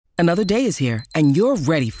Another day is here, and you're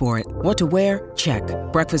ready for it. What to wear? Check.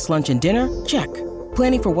 Breakfast, lunch, and dinner? Check.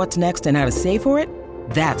 Planning for what's next and how to save for it?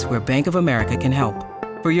 That's where Bank of America can help.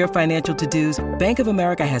 For your financial to-dos, Bank of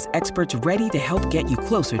America has experts ready to help get you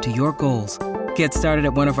closer to your goals. Get started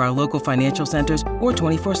at one of our local financial centers or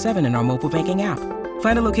 24/7 in our mobile banking app.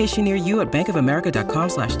 Find a location near you at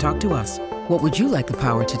bankofamerica.com/talktous. What would you like the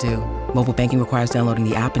power to do? Mobile banking requires downloading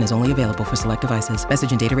the app and is only available for select devices.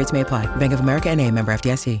 Message and data rates may apply. Bank of America N.A., member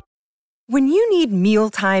FDIC. When you need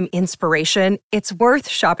mealtime inspiration, it's worth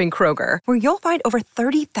shopping Kroger, where you'll find over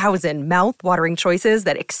 30,000 mouth-watering choices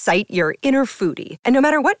that excite your inner foodie. And no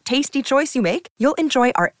matter what tasty choice you make, you'll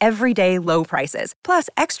enjoy our everyday low prices, plus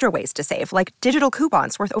extra ways to save, like digital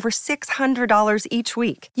coupons worth over $600 each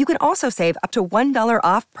week. You can also save up to $1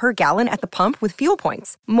 off per gallon at the pump with fuel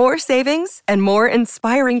points. More savings and more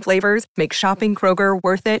inspiring flavors make shopping Kroger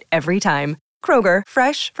worth it every time. Kroger,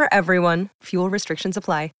 fresh for everyone. Fuel restrictions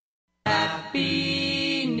apply.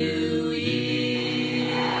 Happy New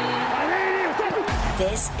Year.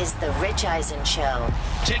 This is the Rich Eisen Show.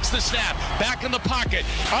 Takes the snap, back in the pocket,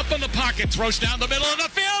 up in the pocket, throws down the middle of the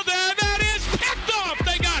field, and that is picked off.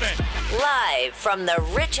 They got it. Live from the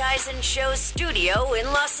Rich Eisen Show studio in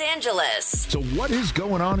Los Angeles. So what is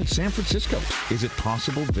going on in San Francisco? Is it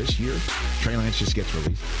possible this year Trey Lance just gets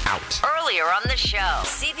released? Out. Earlier on the show,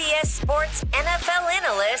 CBS Sports NFL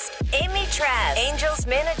analyst Amy Trask, Angels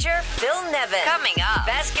manager Phil Nevin. Coming up,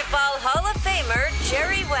 Basketball Hall of Famer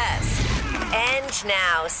Jerry West. And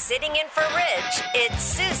now, sitting in for Rich, it's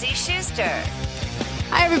Susie Schuster.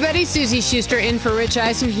 Hi, everybody. Susie Schuster in for Rich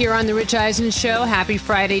Eisen here on The Rich Eisen Show. Happy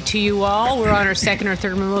Friday to you all. We're on our second or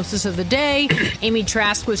third mimosas of the day. Amy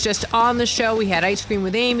Trask was just on the show. We had ice cream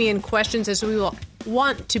with Amy and questions as we will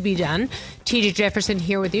want to be done. TJ Jefferson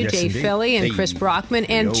here with you, Yes, Jay indeed. Philly and Hey. Chris Brockman.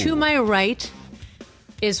 And to my right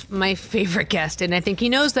is my favorite guest, and I think he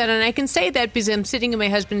knows that, and I can say that because I'm sitting in my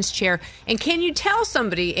husband's chair. And can you tell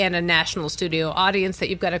somebody in a national studio audience that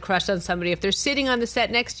you've got a crush on somebody if they're sitting on the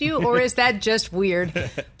set next to you, or is that just weird?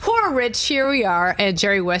 Poor Rich, here we are, and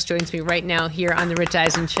Jerry West joins me right now here on the Rich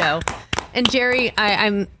Eisen Show. And Jerry,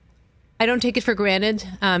 I don't take it for granted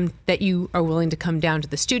that you are willing to come down to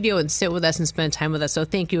the studio and sit with us and spend time with us. So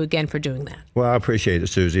thank you again for doing that. Well, I appreciate it,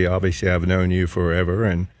 Susie. Obviously, I've known you forever,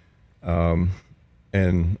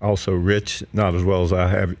 and also Rich, not as well as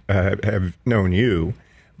I have known you,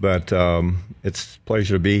 but it's a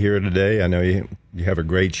pleasure to be here today. I know you have a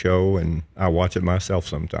great show, and I watch it myself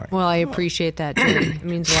sometimes. Well, I appreciate that, Jerry. It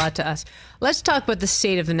means a lot to us. Let's talk about the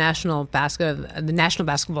state of the National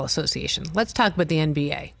Basketball Association. Let's talk about the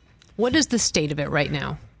NBA. What is the state of it right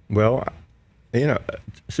now? Well,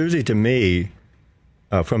 Susie, to me,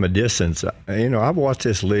 from a distance, I've watched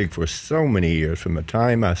this league for so many years, from the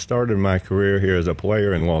time I started my career here as a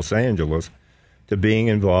player in Los Angeles to being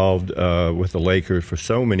involved with the Lakers for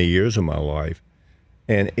so many years of my life.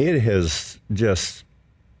 And it has just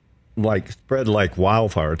spread like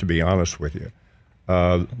wildfire, to be honest with you.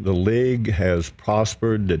 The league has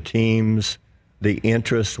prospered, the teams, the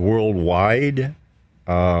interest worldwide.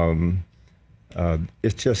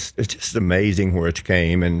 It's just amazing where it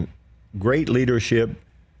came, and great leadership,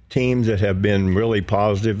 teams that have been really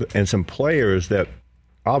positive, and some players that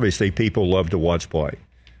obviously people love to watch play.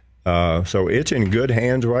 So it's in good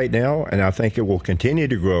hands right now, and I think it will continue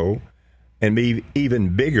to grow and be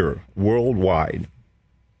even bigger worldwide.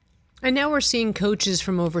 And now we're seeing coaches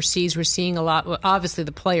from overseas. We're seeing a lot. Well, obviously,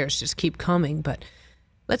 the players just keep coming, but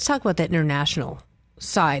let's talk about that international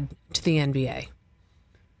side to the NBA.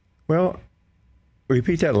 Well,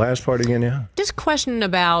 repeat that last part again now. Just question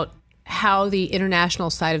about how the international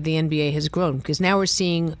side of the NBA has grown, because now we're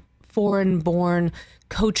seeing foreign-born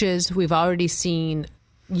coaches. We've already seen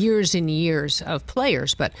years and years of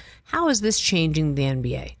players, but how is this changing the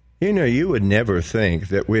NBA? You would never think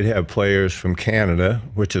that we'd have players from Canada,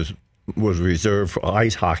 which was reserved for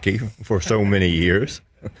ice hockey for so many years.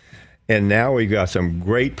 And now we've got some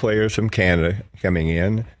great players from Canada coming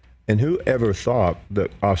in. And who ever thought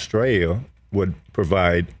that Australia would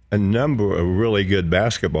provide a number of really good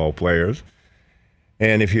basketball players?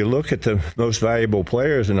 And if you look at the most valuable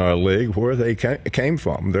players in our league, where they came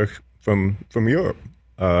from, they're from Europe.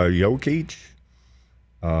 Jokic,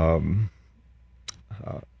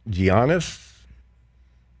 Giannis,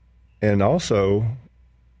 and also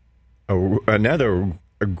another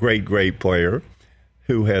great player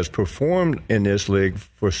who has performed in this league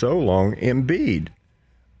for so long, Embiid.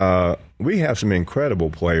 We have some incredible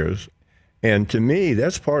players. And to me,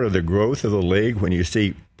 that's part of the growth of the league. When you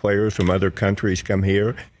see players from other countries come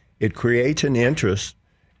here, it creates an interest,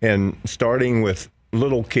 and starting with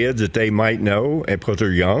little kids that they might know because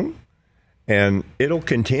they're young, And it'll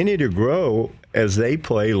continue to grow as they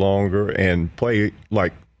play longer and play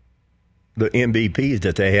like the MVPs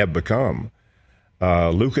that they have become.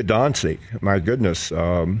 Luka Doncic, my goodness,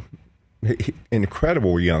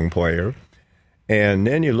 incredible young player. And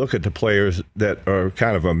then you look at the players that are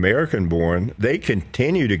kind of American-born. They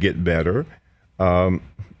continue to get better.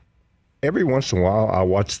 Every once in a while, I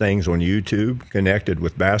watch things on YouTube connected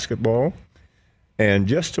with basketball. And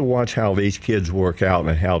just to watch how these kids work out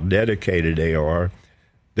and how dedicated they are,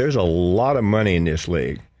 there's a lot of money in this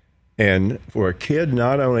league. And for a kid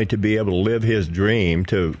not only to be able to live his dream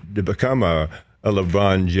to become a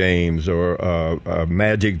LeBron James or a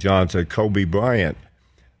Magic Johnson, Kobe Bryant,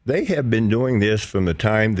 they have been doing this from the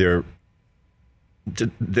time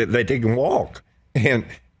they can walk. And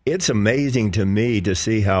it's amazing to me to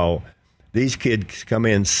see how these kids come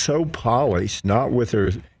in so polished, not with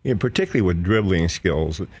their, particularly with dribbling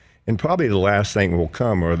skills. And probably the last thing will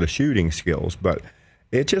come are the shooting skills. But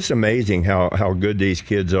it's just amazing how good these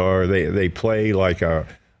kids are. They play like a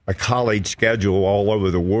college schedule all over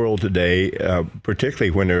the world today, particularly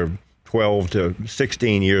when they're 12 to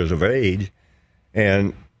 16 years of age.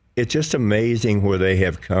 And it's just amazing where they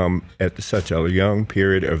have come at such a young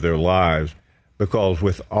period of their lives, because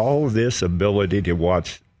with all this ability to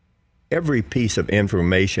watch every piece of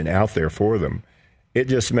information out there for them, it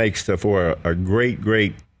just makes for a great,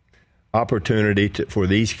 great opportunity for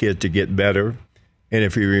these kids to get better. And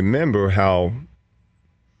if you remember how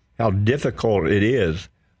difficult it is,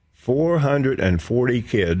 440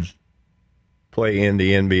 kids play in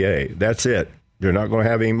the NBA. That's it. They're not going to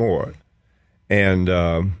have any more. And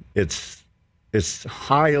it's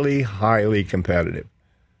highly, highly competitive.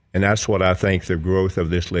 And that's what I think the growth of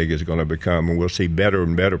this league is going to become. And we'll see better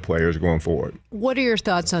and better players going forward. What are your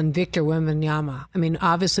thoughts on Victor Wembanyama? I mean,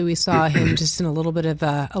 obviously we saw him just in a little bit of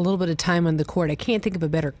time on the court. I can't think of a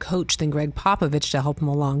better coach than Greg Popovich to help him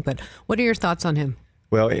along. But what are your thoughts on him?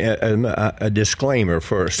 Well, a disclaimer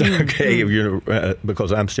first, okay?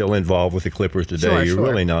 Because I'm still involved with the Clippers today. You're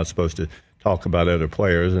really not supposed to talk about other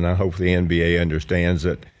players, and I hope the NBA understands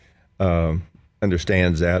that.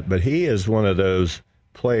 But he is one of those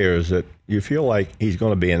players that you feel like he's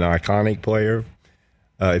going to be an iconic player.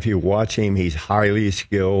 If you watch him, he's highly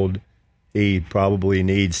skilled. He probably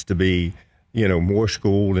needs to be, more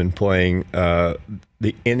schooled in playing in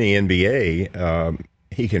the NBA.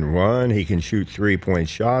 He can run. He can shoot three-point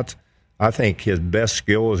shots. I think his best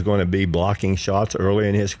skill is going to be blocking shots early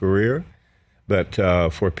in his career. But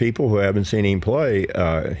for people who haven't seen him play,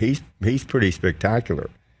 he's pretty spectacular.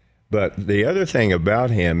 But the other thing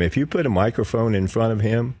about him, if you put a microphone in front of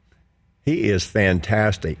him, he is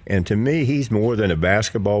fantastic. And to me, he's more than a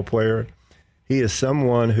basketball player. He is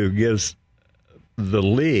someone who gives the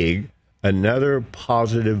league another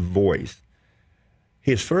positive voice.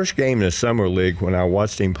 His first game in the summer league, when I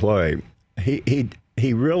watched him play, he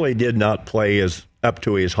really did not play as up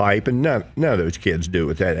to his hype, and none of those kids do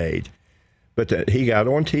at that age. But he got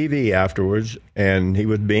on TV afterwards, and he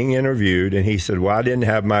was being interviewed, and he said, well, I didn't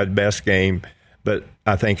have my best game, but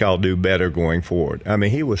I think I'll do better going forward. I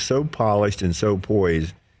mean, he was so polished and so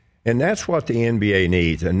poised, and that's what the NBA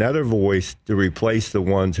needs, another voice to replace the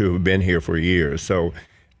ones who have been here for years. So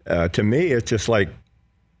to me, it's just like,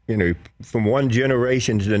 from one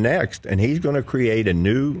generation to the next, and he's going to create a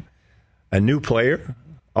new player,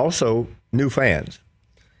 also new fans.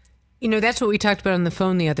 That's what we talked about on the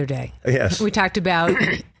phone the other day. Yes. We talked about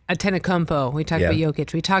Antetokounmpo. We talked about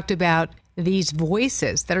Jokic. We talked about these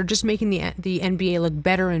voices that are just making the NBA look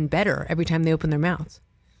better and better every time they open their mouths.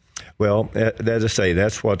 Well, as I say,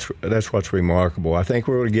 that's what's remarkable. I think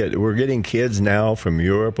we're getting kids now from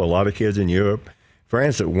Europe, a lot of kids in Europe.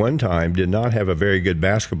 France at one time did not have a very good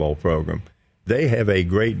basketball program. They have a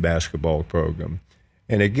great basketball program.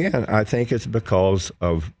 And again, I think it's because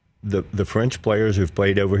of the French players who've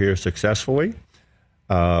played over here successfully.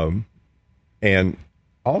 And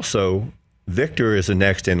also, Victor is the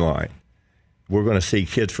next in line. We're going to see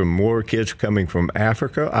more kids coming from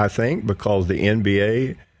Africa, I think, because the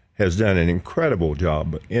NBA has done an incredible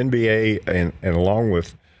job. NBA and along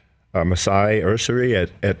with Masai Ujiri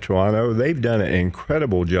at Toronto, they've done an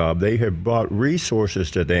incredible job. They have brought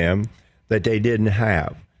resources to them that they didn't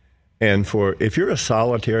have. And if you're a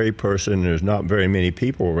solitary person and there's not very many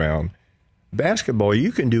people around, basketball,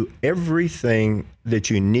 you can do everything that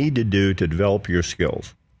you need to do to develop your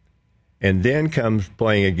skills. And then comes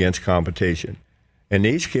playing against competition. And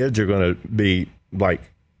these kids are going to be like,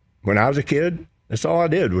 when I was a kid, that's all I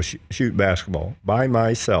did was shoot basketball by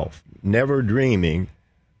myself, never dreaming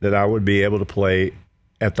that I would be able to play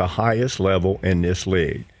at the highest level in this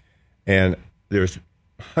league. And there's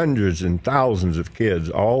hundreds and thousands of kids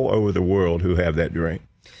all over the world who have that dream.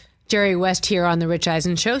 Jerry West here on The Rich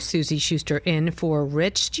Eisen Show. Susie Schuster in for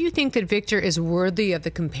Rich. Do you think that Victor is worthy of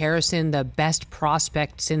the comparison, the best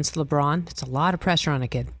prospect since LeBron? It's a lot of pressure on a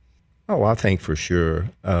kid. Oh, I think for sure.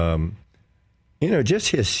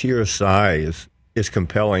 Just his sheer size is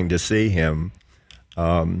compelling to see him.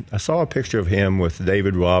 I saw a picture of him with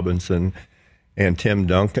David Robinson and Tim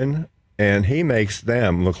Duncan, and he makes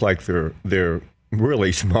them look like they're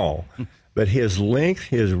really small. But his length,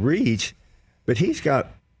 his reach, but he's got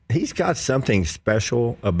something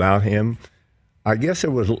special about him. I guess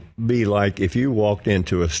it would be like if you walked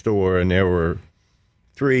into a store and there were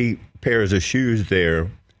 3 pairs of shoes there,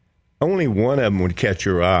 only one of them would catch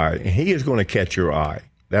your eye. And he is going to catch your eye,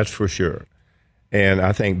 that's for sure. And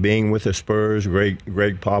I think being with the Spurs, Greg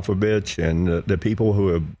Popovich, and the people who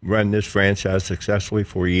have run this franchise successfully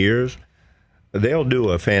for years, they'll do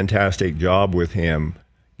a fantastic job with him,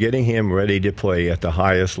 getting him ready to play at the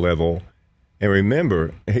highest level. And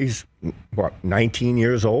remember, he's, 19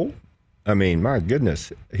 years old? I mean, my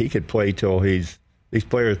goodness, he could play till these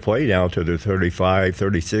players play down to they're 35,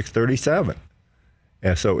 36, 37.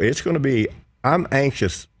 And so it's going to be, I'm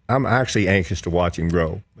actually anxious to watch him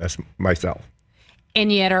grow. That's myself. And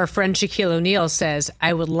yet our friend Shaquille O'Neal says,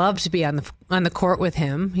 I would love to be on the court with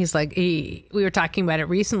him. He's like, we were talking about it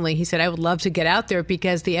recently. He said, I would love to get out there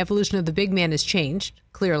because the evolution of the big man has changed.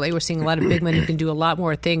 Clearly, we're seeing a lot of big men who can do a lot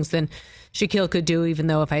more things than Shaquille could do, even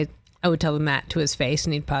though if I would tell him that to his face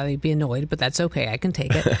and he'd probably be annoyed, but that's okay. I can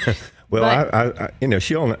take it. Well,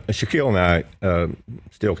 Shaquille and I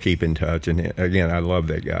still keep in touch. And again, I love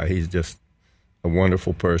that guy. He's just a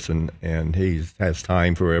wonderful person, and he has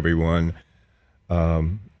time for everyone.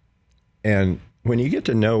 And when you get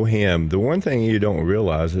to know him, the one thing you don't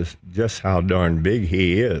realize is just how darn big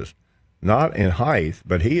he is. Not in height,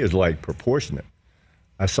 but he is like proportionate.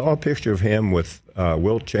 I saw a picture of him with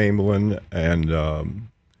Wilt Chamberlain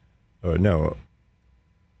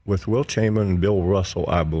with Wilt Chamberlain and Bill Russell,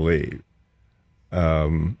 I believe.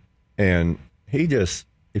 And he just,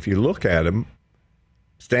 if you look at him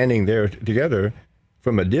standing there together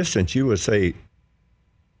from a distance, you would say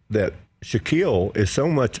that Shaquille is so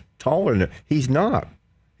much taller than he's not.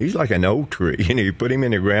 He's like an oak tree. You put him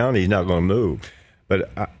in the ground, he's not going to move.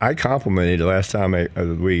 But I complimented the last time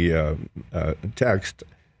we text,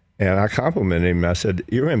 and I complimented him. I said,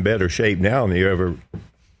 "You're in better shape now than you ever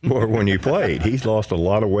were when you played." He's lost a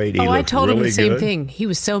lot of weight. I told him the same thing. He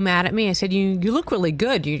was so mad at me. I said, "You look really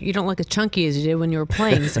good. You don't look as chunky as you did when you were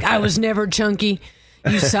playing." He's like, "I was never chunky.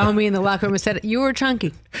 You saw me in the locker room and said you were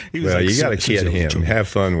chunky." Well, like, you got to kid him. Have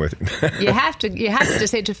fun with him. You have to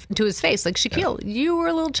say to his face, like, Shaquille, you were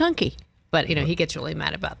a little chunky. But, he gets really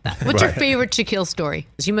mad about that. What's your favorite Shaquille story?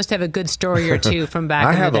 You must have a good story or two from back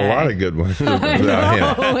in the day. I have a lot of good ones about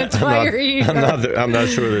him. It's why you're here. I'm not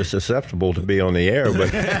sure they're susceptible to be on the air,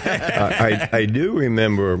 but I do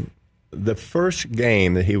remember the first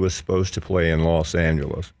game that he was supposed to play in Los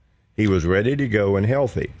Angeles. He was ready to go and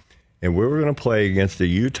healthy. And we were going to play against the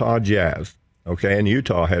Utah Jazz, okay? And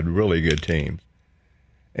Utah had really good teams.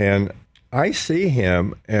 And I see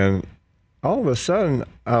him, and all of a sudden,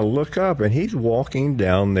 I look up, and he's walking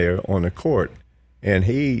down there on the court, and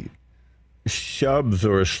he shoves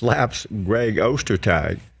or slaps Greg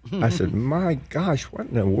Ostertag. I said, my gosh, what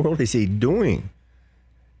in the world is he doing?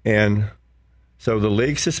 And so the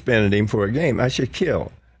league suspended him for a game. I said,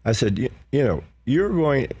 I said, you're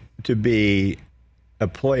going to be a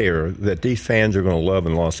player that these fans are going to love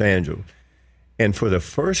in Los Angeles. And for the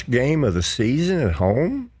first game of the season at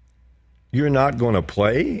home, you're not going to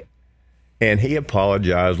play? And he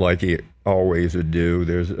apologized like he always would do.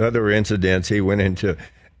 There's other incidents he went into,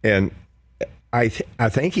 and I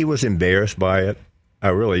think he was embarrassed by it. I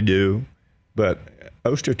really do. But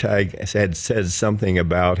Ostertag had said something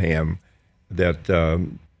about him that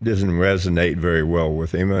doesn't resonate very well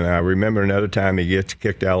with him. And I remember another time he gets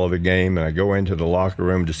kicked out of a game, and I go into the locker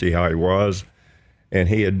room to see how he was, and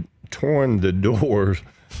he had torn the doors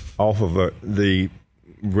off of the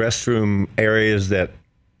restroom areas that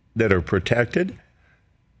are protected.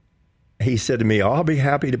 He said to me, I'll be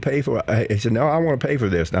happy to pay for it. He said, no, I want to pay for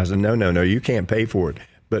this. And I said, no, you can't pay for it.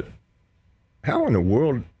 But how in the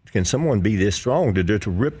world can someone be this strong to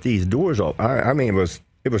rip these doors off? I mean,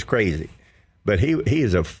 it was crazy. But he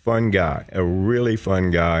is a fun guy, a really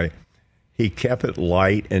fun guy. He kept it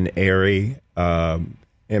light and airy, and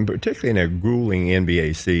particularly in a grueling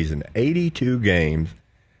NBA season, 82 games.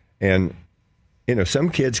 And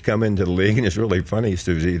some kids come into the league, and it's really funny,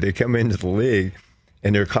 Susie. They come into the league,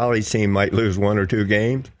 and their college team might lose 1 or 2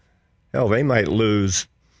 games. Hell, they might lose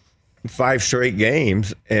 5 straight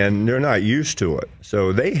games, and they're not used to it.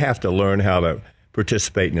 So they have to learn how to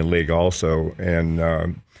participate in the league also.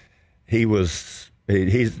 And he's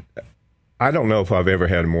I don't know if I've ever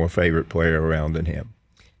had a more favorite player around than him.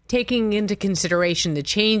 Taking into consideration the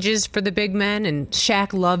changes for the big men, and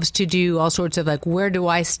Shaq loves to do all sorts of like, where do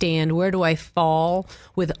I stand? Where do I fall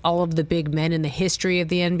with all of the big men in the history of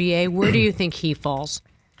the NBA? Where do you think he falls?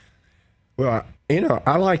 Well,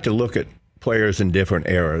 I like to look at players in different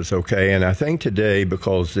eras, okay? And I think today,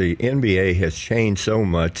 because the NBA has changed so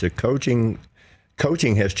much, the coaching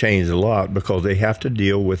has changed a lot because they have to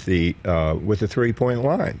deal with the 3-point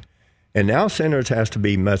line. And now centers has to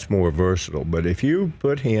be much more versatile. But if you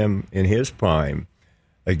put him in his prime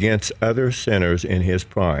against other centers in his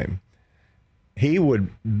prime, he would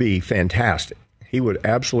be fantastic. He would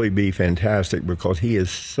absolutely be fantastic because he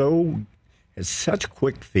has such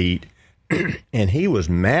quick feet, and he was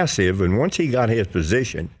massive. And once he got his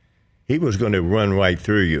position, he was going to run right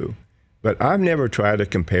through you. But I've never tried to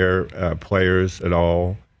compare players at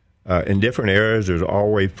all. In different eras, there's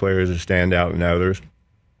always players that stand out than others.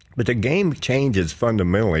 But the game changes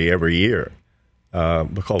fundamentally every year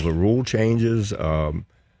because the rule changes.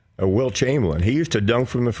 Wilt Chamberlain, he used to dunk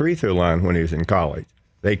from the free throw line when he was in college.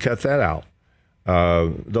 They cut that out.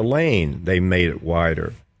 The lane, they made it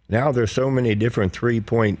wider. Now there's so many different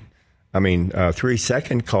 3-second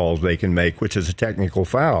calls they can make, which is a technical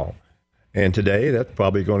foul. And today, that's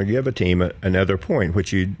probably going to give a team another point,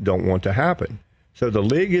 which you don't want to happen. So the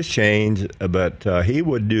league has changed, but he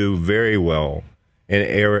would do very well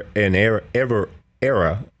in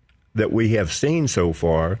era that we have seen so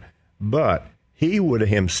far, but he would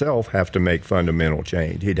himself have to make fundamental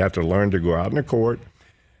change. He'd have to learn to go out in the court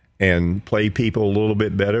and play people a little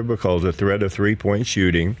bit better because of the threat of 3-point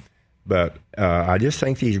shooting. But I just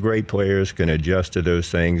think these great players can adjust to those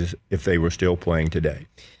things if they were still playing today.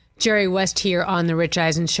 Jerry West here on The Rich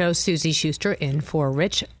Eisen Show. Susie Schuster in for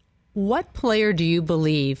Rich. What player do you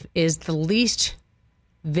believe is the least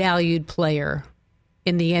valued player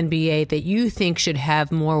in the NBA that you think should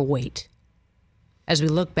have more weight as we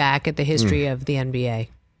look back at the history of the NBA?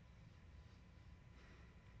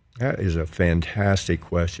 That is a fantastic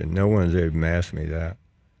question. No one's even asked me that.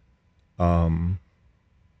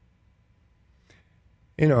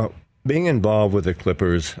 Being involved with the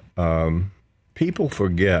Clippers, people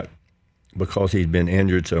forget, because he's been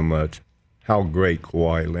injured so much, how great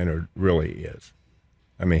Kawhi Leonard really is.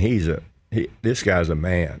 I mean, this guy's a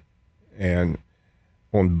man, and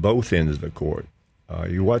on both ends of the court.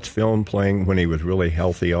 You watch film playing when he was really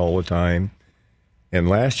healthy all the time, and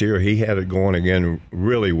last year he had it going again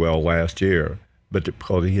really well last year, but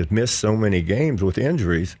because he has missed so many games with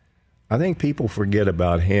injuries, I think people forget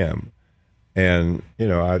about him. And,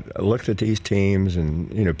 I looked at these teams,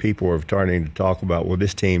 and, people are starting to talk about, well,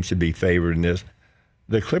 this team should be favored in this.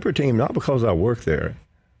 The Clipper team, not because I work there,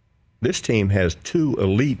 this team has 2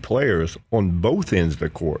 elite players on both ends of the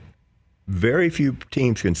court. Very few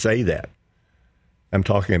teams can say that. I'm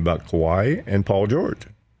talking about Kawhi and Paul George.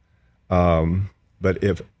 But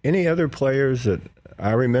if any other players that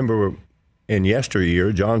I remember in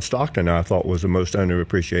yesteryear, John Stockton, I thought, was the most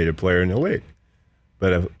underappreciated player in the league.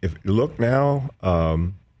 But if you look now,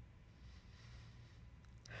 oh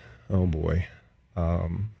boy, I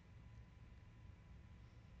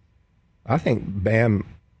think Bam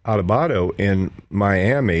Adebayo in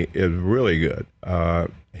Miami is really good.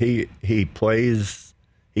 He plays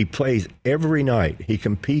every night. He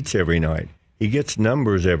competes every night. He gets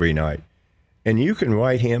numbers every night, and you can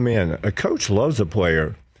write him in. A coach loves a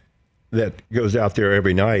player that goes out there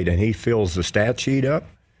every night and he fills the stat sheet up.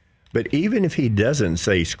 But even if he doesn't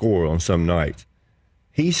say score on some nights,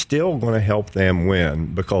 he's still going to help them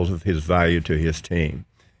win because of his value to his team.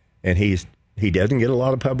 And he doesn't get a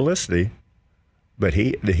lot of publicity, but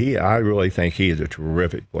I really think he is a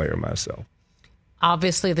terrific player myself.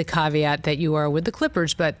 Obviously, the caveat that you are with the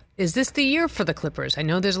Clippers, but is this the year for the Clippers? I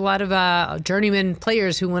know there's a lot of journeyman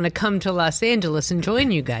players who want to come to Los Angeles and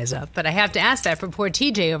join you guys up, but I have to ask that for poor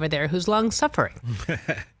TJ over there, who's long suffering.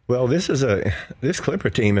 Well, this Clipper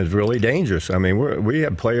team is really dangerous. I mean, we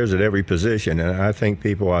have players at every position, and I think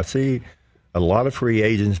I see a lot of free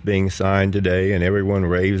agents being signed today, and everyone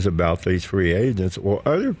raves about these free agents. Well,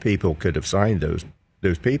 other people could have signed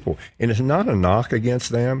those people, and it's not a knock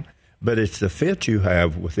against them, but it's the fit you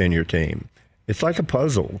have within your team. It's like a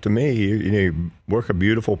puzzle. To me, you work a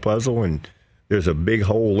beautiful puzzle, and there's a big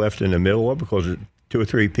hole left in the middle of it because 2 or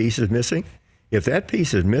 3 pieces missing. If that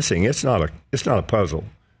piece is missing, it's not a puzzle.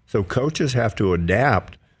 So coaches have to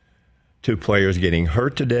adapt to players getting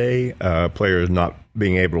hurt today, players not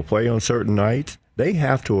being able to play on certain nights. They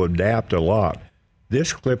have to adapt a lot.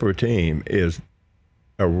 this Clipper team is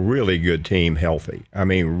a really good team, healthy. I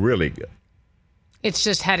mean, really good. It's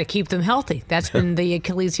just how to keep them healthy. That's been the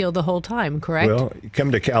Achilles heel the whole time, correct? Well,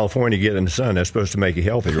 come to California, get in the sun. That's supposed to make you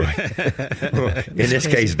healthy, right? In this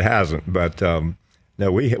case, it hasn't. But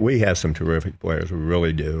no, we have some terrific players. We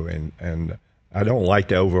really do. And I don't like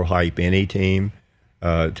to overhype any team.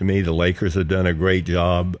 To me, the Lakers have done a great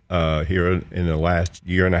job here in the last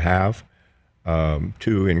year and a half.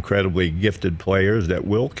 Two incredibly gifted players that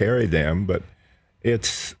will carry them. But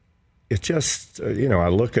it's just, I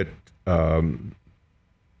look at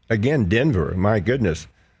again, Denver, my goodness,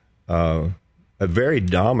 a very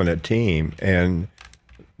dominant team, and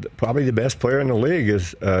probably the best player in the league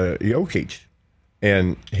is Jokic,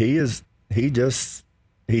 and he's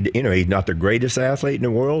not the greatest athlete in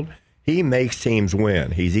the world. He makes teams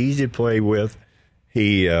win. He's easy to play with.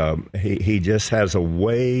 He just has a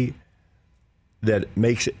way that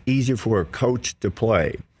makes it easier for a coach to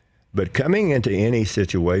play. But coming into any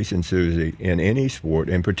situation, Susie, in any sport,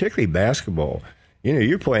 and particularly basketball,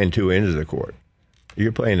 you're playing two ends of the court.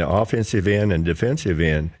 You're playing the offensive end and defensive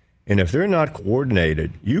end. And if they're not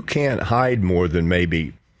coordinated, you can't hide more than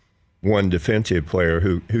maybe one defensive player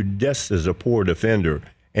who just is a poor defender.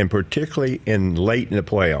 And particularly late in the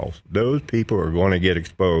playoffs, those people are going to get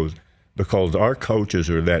exposed because our coaches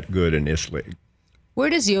are that good in this league.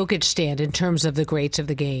 Where does Jokic stand in terms of the greats of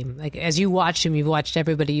the game? Like, as you watch him, you've watched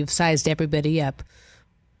everybody, you've sized everybody up.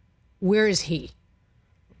 Where is he?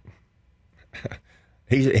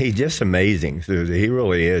 He's just amazing, Susie. He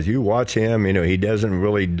really is. You watch him, he doesn't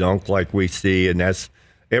really dunk like we see, and that's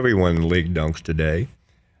everyone in the league dunks today.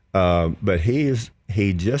 But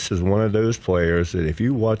he just is one of those players that if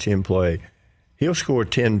you watch him play, he'll score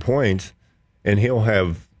 10 points, and he'll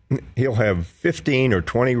have 15 or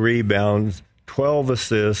 20 rebounds, 12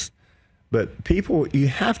 assists. But you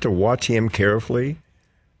have to watch him carefully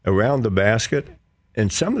around the basket,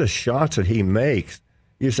 and some of the shots that he makes,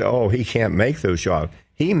 you say, oh, he can't make those shots.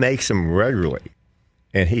 He makes them regularly,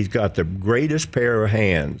 and he's got the greatest pair of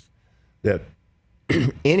hands that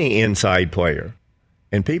any inside player.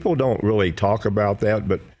 And people don't really talk about that,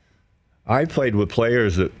 but I played with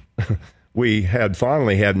players that we had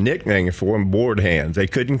finally had nicknames for them, board hands. They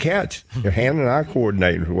couldn't catch. Their hand and eye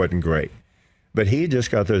coordinating wasn't great. But he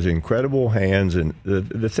just got those incredible hands, and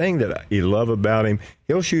the thing that you love about him,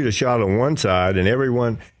 he'll shoot a shot on one side, and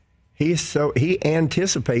everyone – he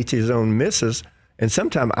anticipates his own misses, and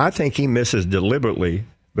sometimes I think he misses deliberately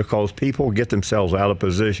because people get themselves out of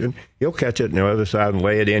position. He'll catch it on the other side and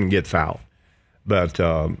lay it in and get fouled. But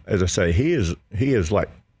as I say, he is like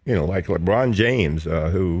LeBron James,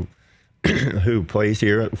 who plays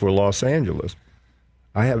here for Los Angeles.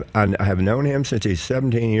 I have known him since he's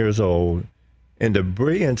 17 years old, and the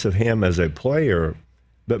brilliance of him as a player,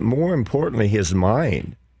 but more importantly, his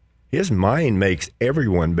mind. His mind makes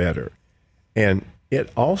everyone better. And it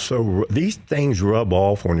also, these things rub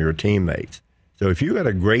off on your teammates. So if you got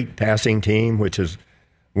a great passing team, which is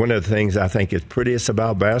one of the things I think is prettiest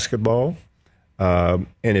about basketball, and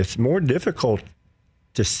it's more difficult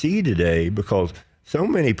to see today because so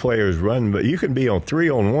many players run, but you can be on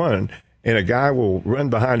 3-on-1, and a guy will run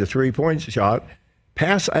behind a three-point shot,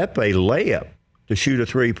 pass up a layup to shoot a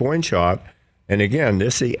three-point shot. And again,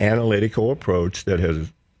 this is the analytical approach that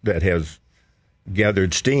has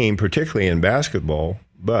gathered steam, particularly in basketball,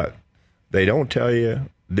 but they don't tell you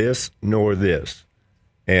this nor this.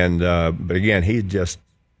 And but again,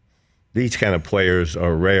 these kind of players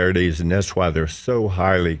are rarities, and that's why they're so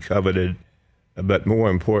highly coveted. But more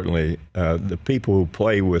importantly, the people who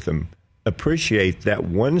play with them appreciate that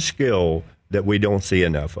one skill that we don't see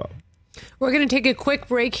enough of. We're going to take a quick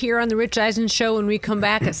break here on The Rich Eisen Show. When we come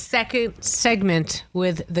back, a second segment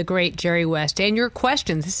with the great Jerry West and your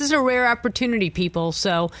questions. This is a rare opportunity, people,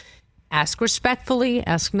 so ask respectfully,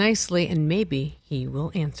 ask nicely, and maybe he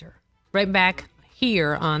will answer. Right back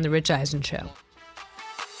here on The Rich Eisen Show.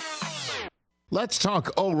 Let's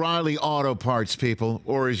talk O'Reilly Auto Parts, people,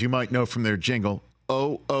 or as you might know from their jingle,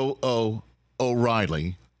 O-O-O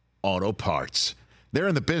O'Reilly Auto Parts. They're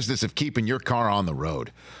in the business of keeping your car on the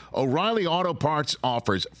road. O'Reilly Auto Parts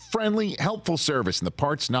offers friendly, helpful service and the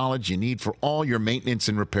parts knowledge you need for all your maintenance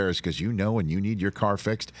and repairs, because when you need your car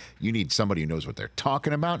fixed, you need somebody who knows what they're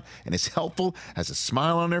talking about and is helpful, has a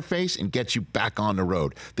smile on their face, and gets you back on the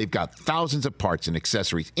road. They've got thousands of parts and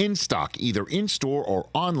accessories in stock, either in-store or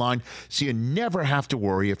online, so you never have to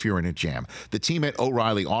worry if you're in a jam. The team at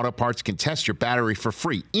O'Reilly Auto Parts can test your battery for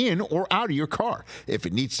free in or out of your car. If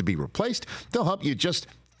it needs to be replaced, they'll help you just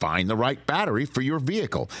find the right battery for your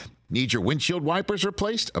vehicle. Need your windshield wipers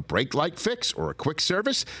replaced, a brake light fix, or a quick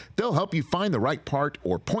service? They'll help you find the right part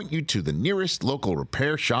or point you to the nearest local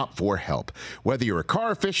repair shop for help. Whether you're a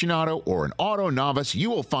car aficionado or an auto novice, you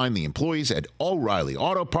will find the employees at O'Reilly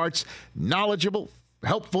Auto Parts knowledgeable,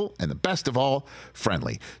 helpful, and the best of all,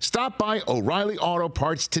 friendly. Stop by O'Reilly Auto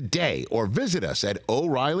Parts today or visit us at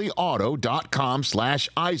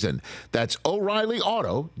O'ReillyAuto.com/Eisen. That's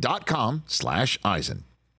O'ReillyAuto.com/Eisen.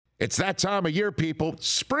 It's that time of year, people.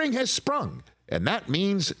 Spring has sprung, and that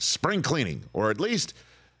means spring cleaning, or at least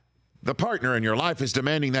the partner in your life is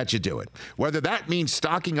demanding that you do it. Whether that means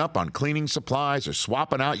stocking up on cleaning supplies or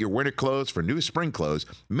swapping out your winter clothes for new spring clothes,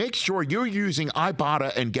 make sure you're using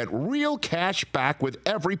Ibotta and get real cash back with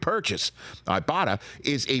every purchase. Ibotta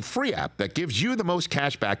is a free app that gives you the most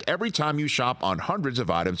cash back every time you shop on hundreds of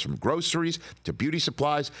items, from groceries to beauty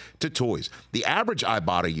supplies to toys. The average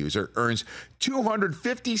Ibotta user earns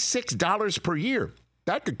 $256 per year.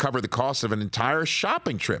 That could cover the cost of an entire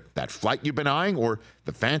shopping trip, that flight you've been eyeing, or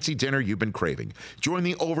the fancy dinner you've been craving. Join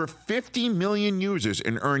the over 50 million users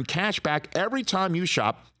and earn cash back every time you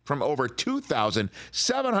shop from over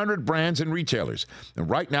 2,700 brands and retailers. And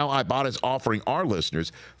right now, Ibotta is offering our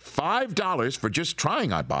listeners $5 for just trying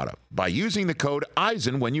Ibotta by using the code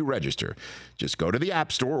Eisen when you register. Just go to the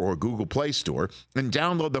App Store or Google Play Store and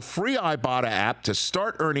download the free Ibotta app to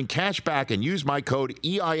start earning cash back and use my code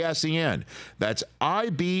EISEN. That's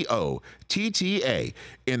IBOTTA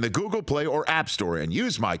in the Google Play or App Store and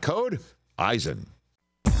use my code Eisen.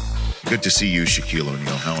 Good to see you, Shaquille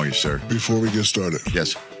O'Neal. How are you, sir? Before we get started.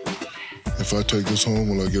 Yes. If I take this home,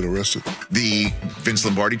 will I get arrested? The Vince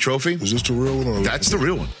Lombardi trophy? Is this the real one? Or that's the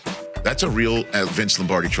real one. That's a real Vince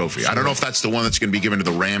Lombardi trophy. I don't know if that's the one that's going to be given to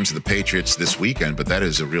the Rams and the Patriots this weekend, but that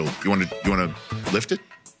is a real. You want to lift it?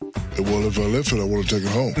 Well, if I lift it, I want to take it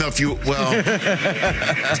home. No, if you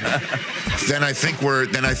then I think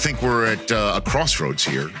we're at a crossroads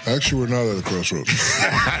here. Actually, we're not at a crossroads.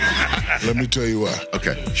 Let me tell you why.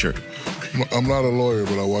 Okay, sure. I'm not a lawyer,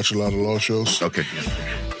 but I watch a lot of law shows. Okay.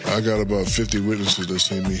 I got about 50 witnesses that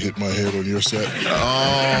seen me hit my head on your set.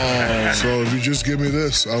 Oh. So if you just give me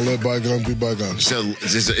this, I'll let bygones be bygones. So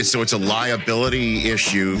it's a liability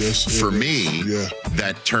issue for me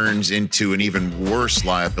that turns into an even worse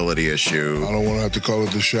liability issue. I don't want to have to call it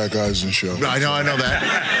the Shaq Eisen show. I know that.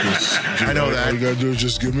 I know that. All you got to do is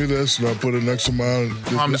just give me this, and I'll put it next to mine.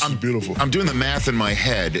 This is beautiful. I'm doing the math in my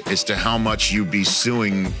head as to how much you'd be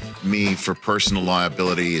suing me for personal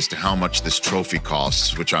liability, as to how much this trophy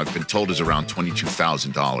costs, which I've been told is around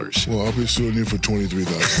 $22,000. Well, I'll be suing you for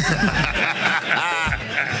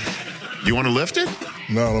 $23,000. You want to lift it?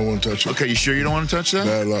 No, I don't want to touch it. Okay, you sure you don't want to touch that?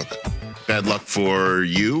 Bad luck. Bad luck for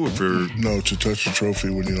you or for... No, to touch the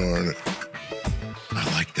trophy when you don't earn it. I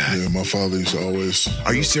like that. Yeah, my father used to always...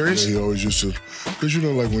 Are you serious? Yeah, he always used to... Because,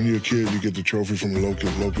 like when you're a kid, you get the trophy from a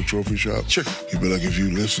local trophy shop. Sure. He'd be like, if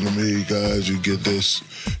you listen to me, guys, you get this.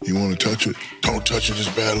 You want to touch it? Don't touch it. It's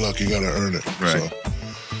bad luck. You got to earn it. Right.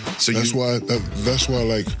 So that's why,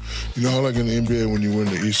 like, you know how, like, in the NBA, when you win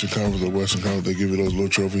the Eastern Conference or Western Conference, they give you those little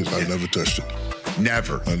trophies? I never touched it.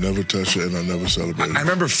 Never. I never touched it, and I never celebrated. I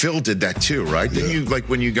remember Phil did that too, right? Yeah. Didn't you, like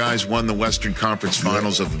when you guys won the Western Conference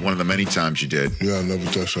Finals of one of the many times you did? Yeah, I never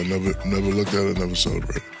touched it. I never looked at it, never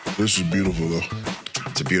celebrated. This is beautiful, though.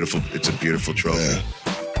 It's a beautiful trophy. Yeah.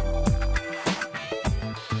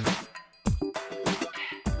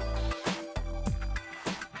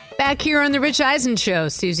 Back here on the Rich Eisen Show,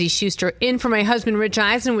 Susie Schuster in for my husband, Rich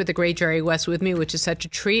Eisen, with the great Jerry West with me, which is such a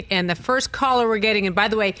treat. And the first caller we're getting, and by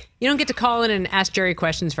the way, you don't get to call in and ask Jerry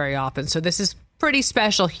questions very often, so this is pretty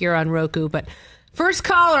special here on Roku. But first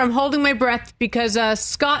caller, I'm holding my breath because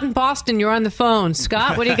Scott in Boston, you're on the phone.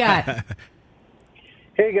 Scott, what do you got?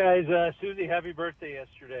 Hey, guys. Susie, happy birthday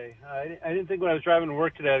yesterday. I didn't think when I was driving to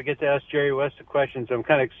work today I'd get to ask Jerry West a question, so I'm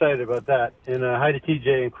kind of excited about that. And hi to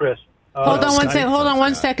TJ and Chris. Hold on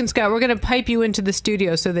one second, Scott. We're going to pipe you into the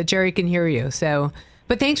studio so that Jerry can hear you. So,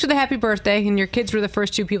 but thanks for the happy birthday, and your kids were the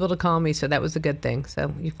first two people to call me, so that was a good thing.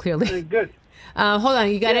 So you clearly good. Hold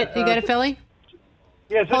on, you got it. You got it, Philly?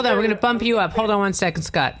 Yes. Hold on, we're going to bump you up. Hold on one second,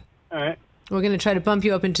 Scott. All right. We're going to try to bump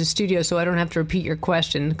you up into studio so I don't have to repeat your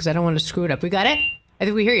question because I don't want to screw it up. We got it? I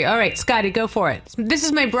think we hear you. All right, Scotty, go for it. This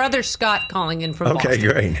is my brother Scott calling in from Boston. Okay,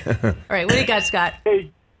 great. All right, what do you got, Scott?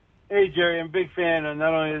 Hey, Jerry, I'm a big fan of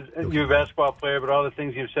not only as you a basketball player, but all the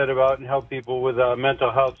things you've said about and help people with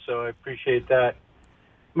mental health, so I appreciate that.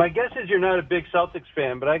 My guess is you're not a big Celtics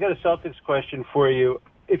fan, but I got a Celtics question for you.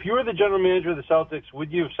 If you were the general manager of the Celtics,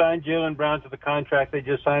 would you have signed Jaylen Brown to the contract they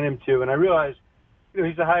just signed him to? And I realize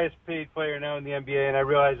he's the highest paid player now in the NBA, and I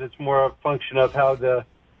realize it's more a function of how the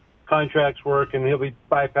contracts work, and he'll be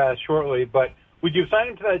bypassed shortly. But Would you sign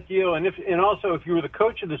him to that deal? And also, if you were the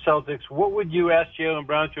coach of the Celtics, what would you ask Jaylen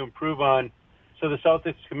Brown to improve on so the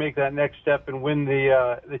Celtics can make that next step and win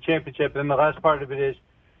the championship? And the last part of it is,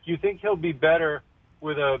 do you think he'll be better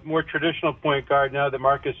with a more traditional point guard now that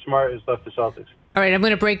Marcus Smart has left the Celtics? All right, I'm going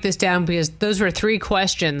to break this down because those were 3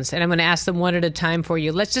 questions, and I'm going to ask them one at a time for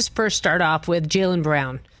you. Let's just first start off with Jaylen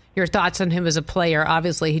Brown. Your thoughts on him as a player?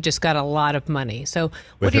 Obviously, he just got a lot of money. So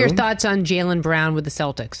what are your thoughts on Jaylen Brown with the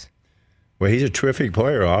Celtics? Well, he's a terrific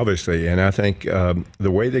player, obviously, and I think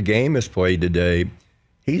the way the game is played today,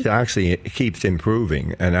 he actually keeps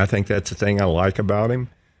improving, and I think that's the thing I like about him.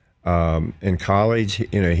 In college,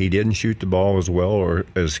 he didn't shoot the ball as well or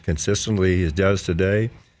as consistently as he does today,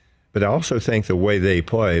 but I also think the way they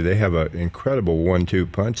play, they have an incredible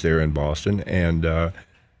 1-2 punch there in Boston, and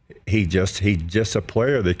he's just a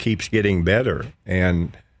player that keeps getting better.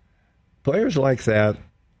 And players like that,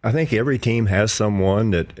 I think every team has someone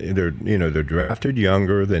that they're drafted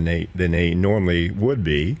younger than they normally would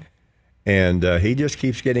be, and he just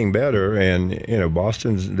keeps getting better. And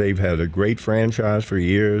they've had a great franchise for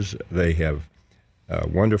years. They have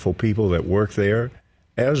wonderful people that work there,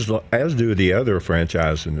 as do the other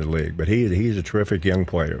franchises in the league. But he's a terrific young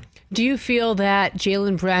player. Do you feel that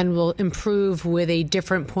Jaylen Brown will improve with a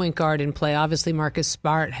different point guard in play? Obviously, Marcus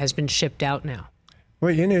Smart has been shipped out now.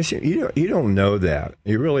 Well, you don't know that.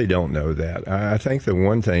 You really don't know that. I think the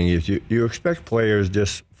one thing is you expect players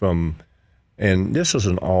just from, and this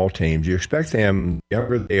isn't all teams, you expect them, the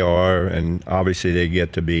younger they are, and obviously they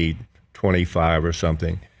get to be 25 or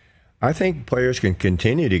something. I think players can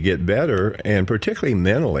continue to get better, and particularly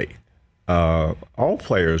mentally. All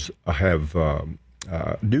players have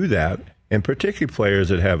do that, and particularly players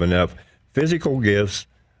that have enough physical gifts,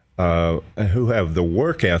 who have the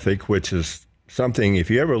work ethic, which is something, if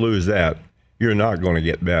you ever lose that, you're not going to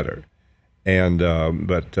get better. And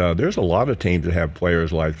but there's a lot of teams that have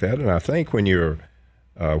players like that, and I think when you're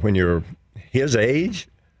his age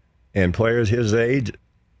and players his age,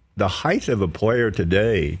 the height of a player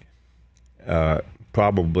today,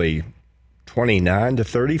 probably 29 to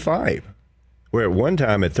 35. Where at one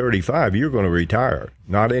time at 35, you're going to retire.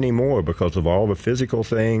 Not anymore because of all the physical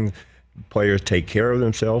things. Players take care of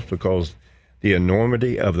themselves because the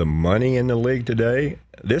enormity of the money in the league today.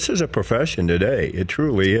 This is a profession today. It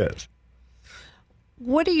truly is.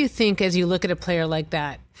 What do you think as you look at a player like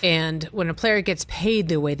that, and when a player gets paid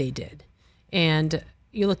the way they did, and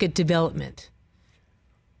you look at development?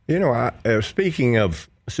 Speaking of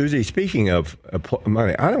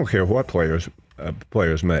money, I don't care what players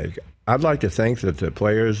make. I'd like to think that the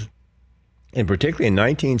players, and particularly in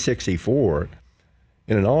 1964,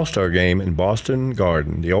 in an All-Star game in Boston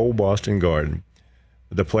Garden, the old Boston Garden,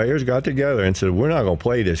 the players got together and said, we're not going to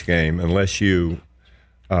play this game unless you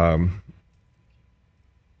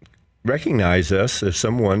recognize us as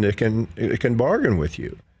someone that can bargain with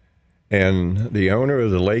you. And the owner of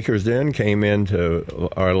the Lakers then came into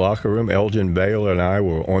our locker room. Elgin Baylor and I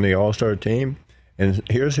were on the All-Star team. And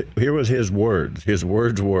here was his words. His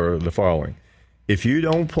words were the following: if you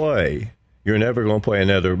don't play, you're never going to play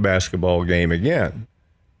another basketball game again.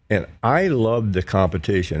 And I loved the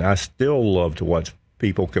competition. I still love to watch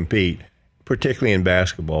people compete, particularly in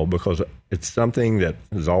basketball, because it's something that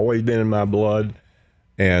has always been in my blood.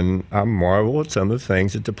 And I marvel at some of the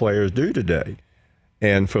things that the players do today.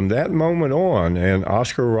 And from that moment on, and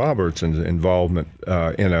Oscar Robertson's involvement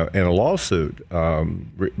in a lawsuit,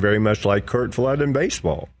 very much like Curt Flood in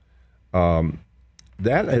baseball,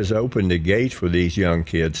 that has opened the gates for these young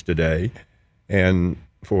kids today. And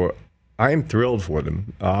I'm thrilled for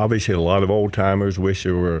them. Obviously, a lot of old timers wish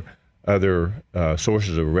there were other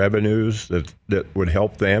sources of revenues that would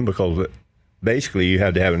help them, because basically you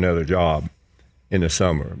had to have another job in the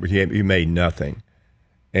summer. You made nothing.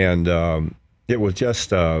 And it was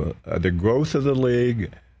just the growth of the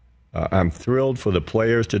league. I'm thrilled for the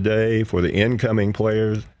players today, for the incoming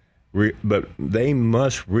players, but they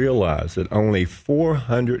must realize that only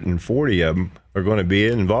 440 of them are going to be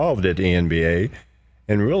involved at the NBA,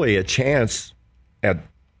 and really a chance at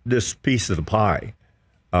this piece of the pie.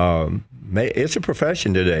 It's a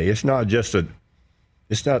profession today. It's not just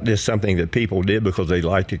something that people did because they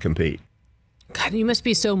like to compete. God, you must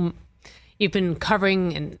be so. You've been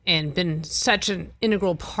covering and been such an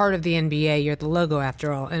integral part of the NBA. You're the logo,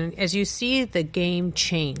 after all. And as you see the game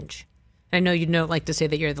change, I know you don't like to say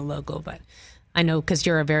that you're the logo, but I know because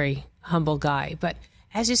you're a very humble guy. But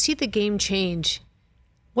as you see the game change,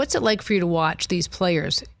 what's it like for you to watch these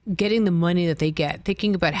players getting the money that they get,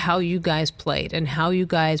 thinking about how you guys played and how you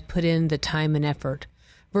guys put in the time and effort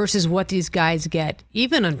versus what these guys get,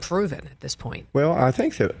 even unproven at this point? Well, I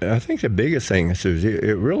think the biggest thing, Susie,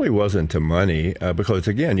 it really wasn't the money because,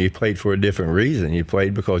 again, you played for a different reason. You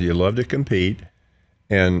played because you love to compete.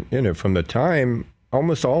 And, from the time,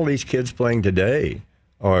 almost all these kids playing today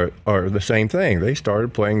are the same thing. They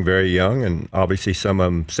started playing very young, and obviously some of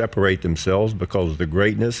them separate themselves because of the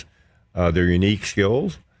greatness, their unique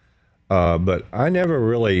skills. But I never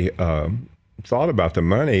really thought about the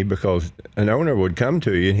money because an owner would come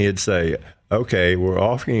to you and he'd say, okay, we're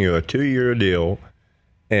offering you a 2-year deal,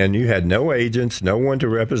 and you had no agents, no one to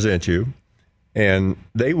represent you, and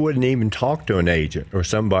they wouldn't even talk to an agent or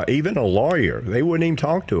somebody, even a lawyer. They wouldn't even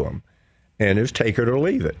talk to them, and it was take it or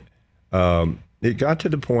leave it. It got to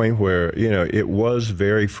the point where, it was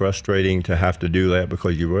very frustrating to have to do that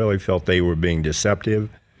because you really felt they were being deceptive.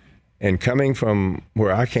 And coming from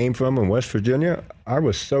where I came from in West Virginia, I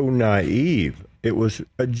was so naive. It was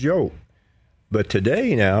a joke. But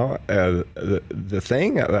today now, the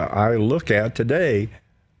thing I look at today,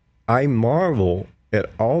 I marvel at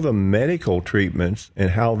all the medical treatments and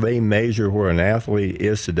how they measure where an athlete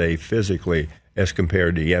is today physically as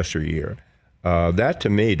compared to yesteryear. That, to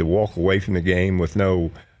me, to walk away from the game with no,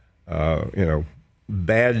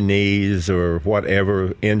 bad knees or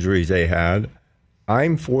whatever injuries they had,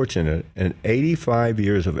 I'm fortunate, at 85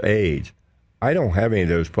 years of age, I don't have any of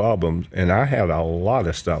those problems, and I had a lot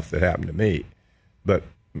of stuff that happened to me. But,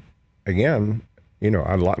 again, I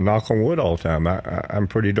knock on wood all the time. I'm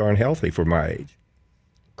pretty darn healthy for my age.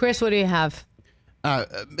 Chris, what do you have?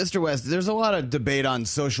 Mr. West, there's a lot of debate on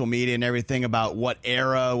social media and everything about what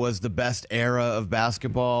era was the best era of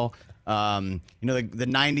basketball. The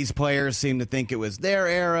 90s players seem to think it was their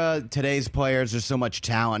era. Today's players, there's so much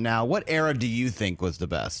talent now. What era do you think was the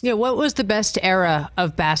best? Yeah, what was the best era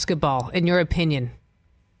of basketball, in your opinion?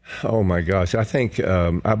 Oh, my gosh. I think,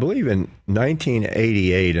 I believe in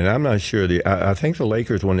 1988, and I'm not sure, I think the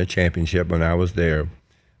Lakers won the championship when I was there.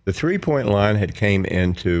 The three-point line had came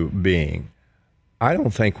into being. I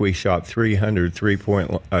don't think we shot 300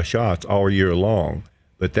 three-point shots all year long.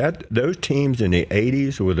 But those teams in the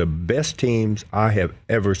 80s were the best teams I have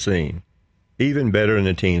ever seen, even better than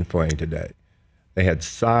the teams playing today. They had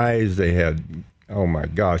size. They had, oh, my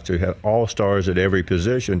gosh, they had all-stars at every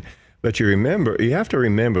position. But you have to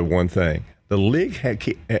remember one thing. The league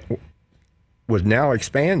was now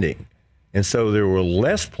expanding, and so there were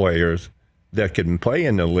less players that could play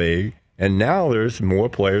in the league, and now there's more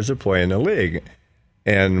players that play in the league.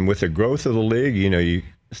 And with the growth of the league, you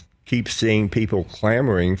keep seeing people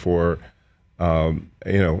clamoring for, an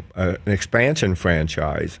expansion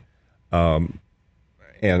franchise. And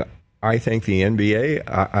I think the NBA,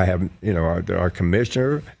 I have, our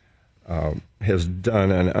commissioner has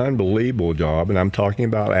done an unbelievable job, and I'm talking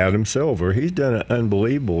about Adam Silver. He's done an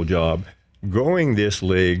unbelievable job growing this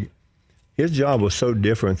league. His job was so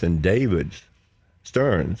different than David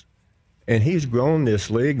Stern's, and he's grown this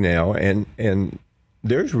league now, and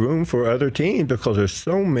there's room for other teams because there's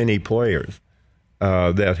so many players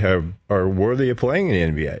that are worthy of playing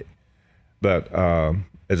in the NBA. But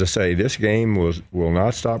as I say, this game will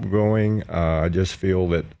not stop growing. I just feel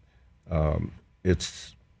that as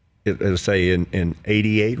I say, in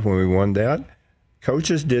 88 when we won that,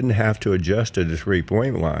 coaches didn't have to adjust to the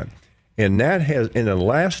three-point line. And that has, in the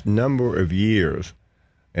last number of years,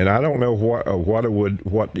 and I don't know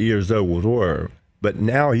what years those were, but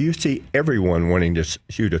now you see everyone wanting to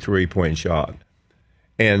shoot a three-point shot.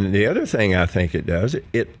 And the other thing I think it does,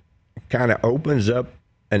 it kind of opens up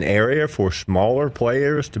an area for smaller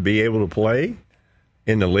players to be able to play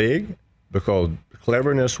in the league because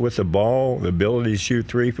cleverness with the ball, the ability to shoot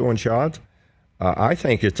three-point shots, I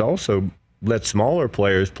think it's also let smaller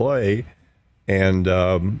players play. And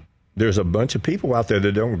there's a bunch of people out there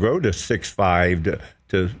that don't grow to 6'5",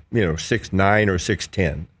 to 6'9" or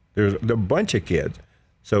 6'10". There's a bunch of kids.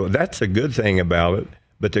 So that's a good thing about it.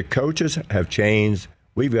 But the coaches have changed.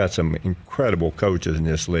 We've got some incredible coaches in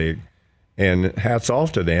this league. And hats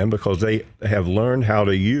off to them because they have learned how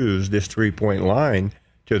to use this three-point line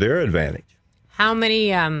to their advantage. How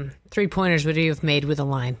many three-pointers would you have made with a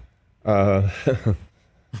line?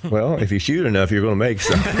 Well, if you shoot enough, you're going to make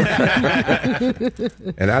some.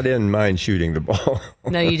 And I didn't mind shooting the ball.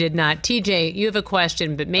 No, you did not. TJ, you have a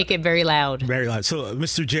question, but make it very loud. Very loud. So,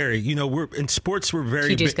 Mr. Jerry, we're in sports, we're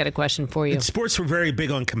very TJ's got a question for you. In sports, we're very big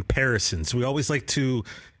on comparisons. We always like to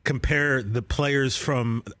compare the players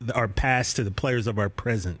from our past to the players of our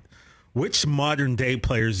present. Which modern-day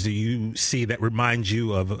players do you see that remind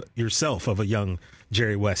you of yourself, of a young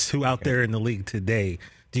Jerry West? Who out there in the league today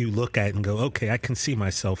do you look at and go, okay, I can see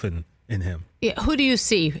myself in him? Yeah, who do you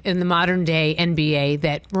see in the modern day NBA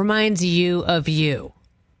that reminds you of you?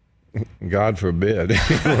 God forbid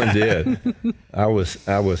anyone did. I was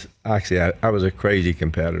a crazy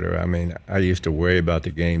competitor. I mean, I used to worry about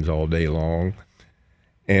the games all day long,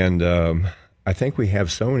 and I think we have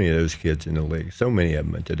so many of those kids in the league, so many of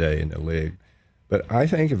them today in the league. But I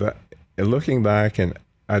think looking back, and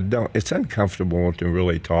it's uncomfortable to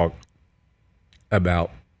really talk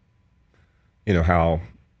about, how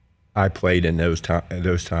I played in those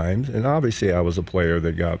times. And obviously I was a player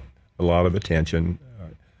that got a lot of attention.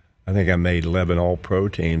 I think I made 11 all-pro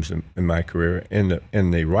teams in my career, and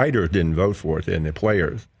the writers didn't vote for it, and the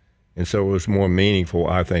players. And so it was more meaningful,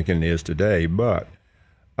 I think, than it is today. But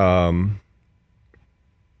I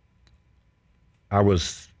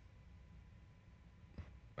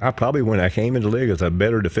probably, when I came into the league, was a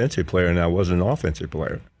better defensive player than I was an offensive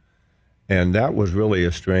player. And that was really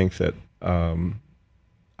a strength that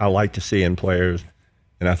I like to see in players.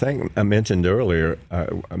 And I think I mentioned earlier,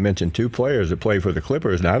 I mentioned two players that play for the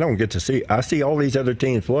Clippers, and I don't get to see. I see all these other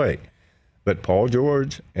teams play. But Paul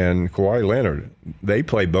George and Kawhi Leonard, they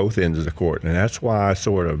play both ends of the court. And that's why I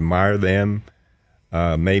sort of admire them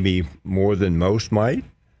maybe more than most might,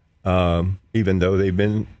 even though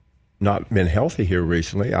they've not been healthy here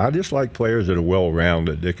recently. I just like players that are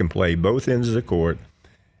well-rounded, that can play both ends of the court,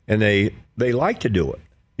 and they like to do it.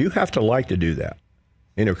 You have to like to do that.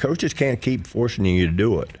 Coaches can't keep forcing you to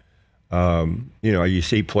do it. You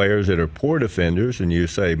see players that are poor defenders, and you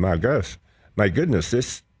say, my goodness,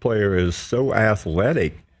 this player is so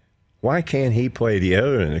athletic. Why can't he play the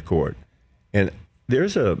other end of the court? And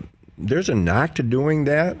there's a knack to doing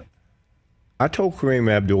that. I told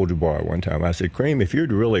Kareem Abdul-Jabbar one time, I said, Kareem, if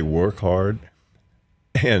you'd really work hard,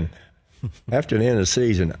 and after the end of the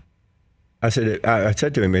season, I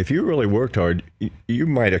said to him, if you really worked hard, you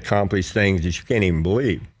might accomplish things that you can't even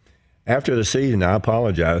believe. After the season, I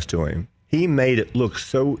apologized to him. He made it look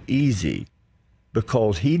so easy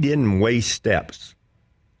because he didn't waste steps.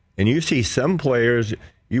 And you see some players,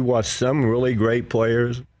 you watch some really great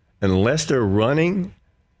players, unless they're running,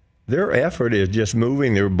 their effort is just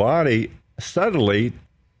moving their body subtly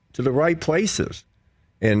to the right places.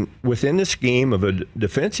 And within the scheme of a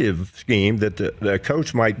defensive scheme that the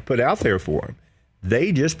coach might put out there for them,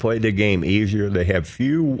 they just play the game easier. They have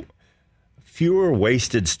fewer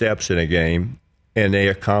wasted steps in a game, and they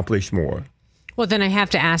accomplish more. Well, then I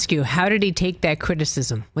have to ask you, how did he take that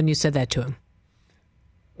criticism when you said that to him?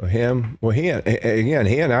 He and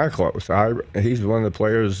I are close. He's one of the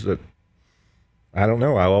players that, I don't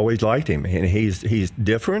know, I always liked him. And he's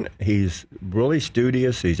different. He's really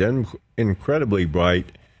studious. He's incredibly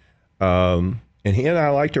bright. And he and I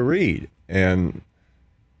like to read. And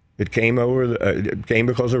it came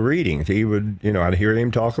because of reading. He would, I'd hear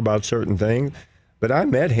him talk about certain things. But I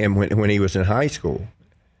met him when he was in high school.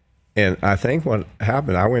 And I think what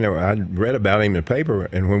happened, I read about him in the paper.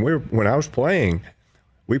 And when I was playing,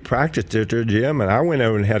 we practiced at the gym, and I went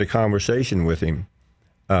over and had a conversation with him.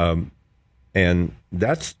 And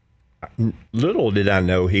that's, little did I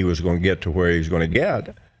know he was going to get to where he was going to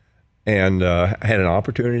get. And I had an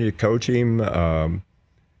opportunity to coach him.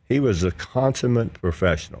 He was a consummate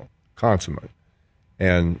professional,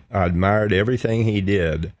 and I admired everything he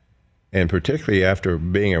did. And particularly after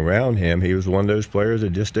being around him, he was one of those players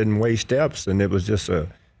that just didn't waste steps, and it was just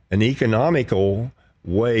an economical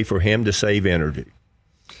way for him to save energy.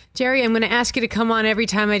 Jerry, I'm going to ask you to come on every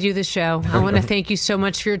time I do the show. I want to thank you so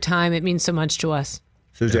much for your time. It means so much to us.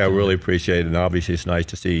 Susie, I really appreciate it. And obviously, it's nice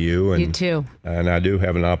to see you. And, you too. And I do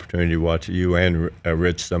have an opportunity to watch you and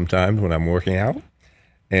Rich sometimes when I'm working out.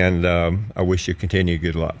 And I wish you continued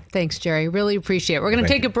good luck. Thanks, Jerry. Really appreciate it. We're going to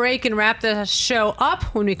take a break and wrap the show up.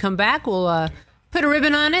 When we come back, we'll put a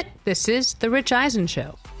ribbon on it. This is The Rich Eisen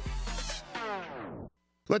Show.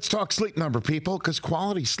 Let's talk Sleep Number, people, because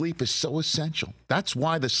quality sleep is so essential. That's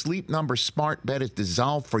why the Sleep Number smart bed is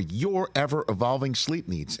designed for your ever-evolving sleep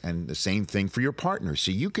needs, and the same thing for your partner, so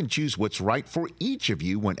you can choose what's right for each of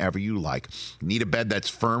you whenever you like. Need a bed that's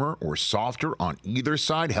firmer or softer on either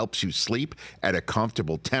side, helps you sleep at a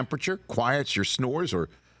comfortable temperature, quiets your snores or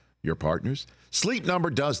your partner's? Sleep Number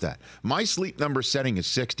does that. My Sleep Number setting is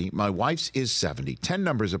 60. My wife's is 70. 10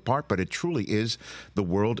 numbers apart, but it truly is the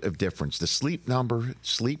world of difference. The Sleep Number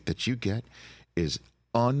sleep that you get is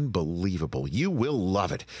unbelievable. You will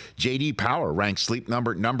love it. J.D. Power ranks Sleep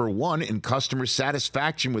Number number 1 in customer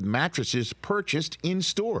satisfaction with mattresses purchased in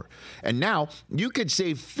store. And now you could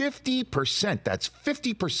save 50%. That's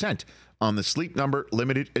 50%. On the Sleep Number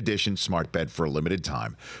limited edition smart bed for a limited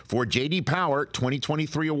time. For J.D. Power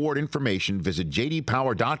 2023 award information, visit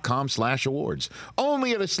jdpower.com/awards.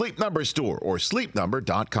 Only at a Sleep Number store or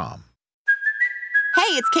sleepnumber.com. Hey,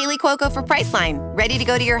 Hey, it's Kaylee Cuoco for Priceline. Ready to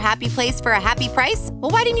go to your happy place for a happy price?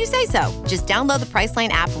 Well, why didn't you say so? Just download the Priceline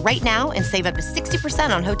app right now and save up to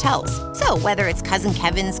 60% on hotels. So whether it's Cousin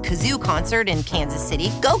Kevin's Kazoo Concert in Kansas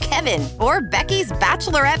City, go Kevin, or Becky's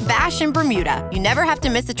Bachelorette Bash in Bermuda, you never have to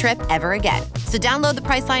miss a trip ever again. So download the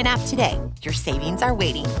Priceline app today. Your savings are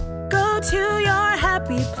waiting. Go to your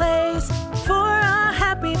happy place for a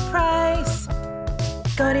happy price.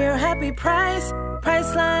 Go to your happy price,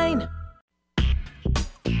 Priceline.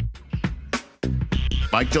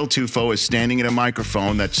 Mike Del Tufo is standing at a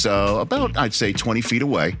microphone that's about, I'd say, 20 feet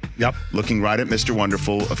away. Yep. Looking right at Mr.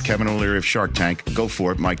 Wonderful of Kevin O'Leary of Shark Tank. Go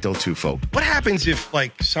for it, Mike Del Tufo. What happens if,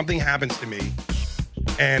 like, something happens to me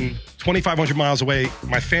and 2,500 miles away,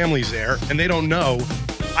 my family's there, and they don't know?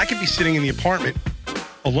 I could be sitting in the apartment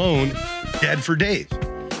alone, dead for days.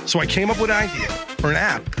 So I came up with an idea for an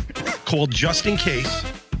app called Just In Case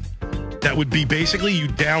that would be basically you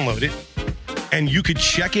download it, and you could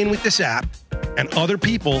check in with this app, and other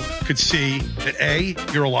people could see that, A,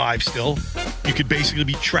 you're alive still. You could basically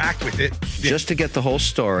be tracked with it. Just to get the whole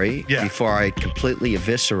story, before I completely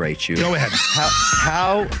eviscerate you. Go ahead.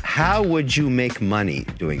 How would you make money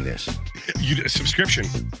doing this? A subscription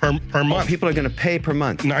per month. People are going to pay per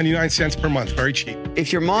month. 99 cents per month. Very cheap.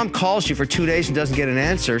 If your mom calls you for 2 days and doesn't get an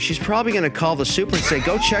answer, she's probably going to call the super and say,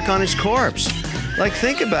 go check on his corpse. Like,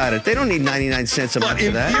 think about it. They don't need 99 cents a month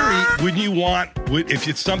for that. But in theory, wouldn't you want, if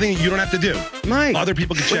it's something you don't have to do, Mike, other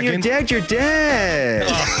people can check when you're in? dead, you're dead.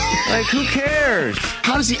 Like, who cares?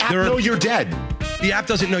 How does the app know you're dead? The app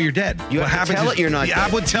doesn't know you're dead. You what have to happens tell is it you're not the dead.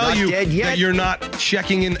 app would tell Not you dead yet. that you're not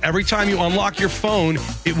checking in. Every time you unlock your phone,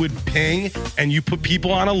 it would ping, and you put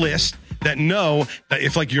people on a list that know that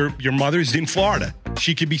if, like, your mother's in Florida,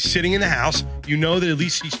 she could be sitting in the house. You know that at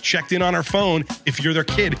least she's checked in on her phone. If you're their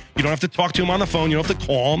kid, you don't have to talk to him on the phone. You don't have to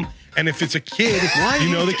call him. And if it's a kid, you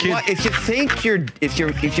know the kid. If you think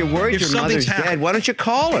if you're worried your mother's dead, why don't you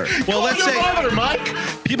call her? Well, Call let's your say mother,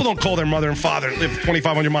 Mike. People don't call their mother and father that live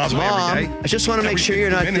 2,500 miles away every day. I just want to make sure you're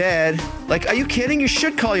not dead. Like, are you kidding? You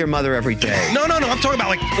should call your mother every day. No. I'm talking about,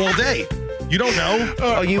 like, all day. You don't know.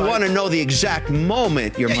 Oh, you want to know the exact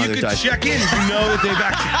moment your mother you could died. check in. You know that they've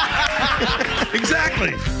actually...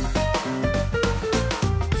 Exactly.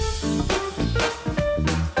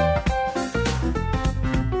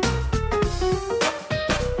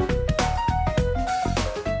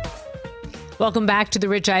 Welcome back to the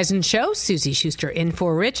Rich Eisen Show. Susie Schuster in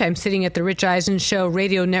for Rich. I'm sitting at the Rich Eisen Show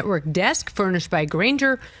Radio Network desk, furnished by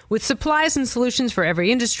Grainger. With supplies and solutions for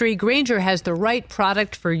every industry, Grainger has the right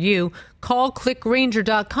product for you. Call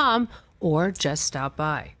clickgrainger.com or just stop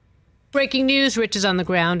by. Breaking news, Rich is on the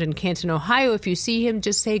ground in Canton, Ohio. If you see him,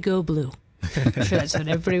 just say go blue. I'm sure that's what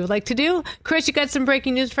everybody would like to do. Chris, you got some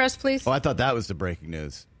breaking news for us, please? Oh, I thought that was the breaking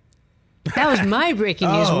news. That was my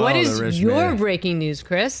breaking news. What is your man. breaking news,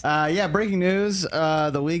 Chris? Breaking news.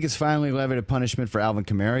 The league has finally levied a punishment for Alvin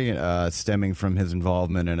Kamara, stemming from his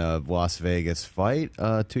involvement in a Las Vegas fight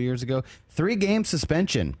 2 years ago. 3-game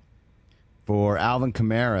suspension for Alvin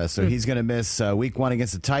Kamara. So he's going to miss week 1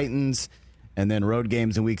 against the Titans, and then road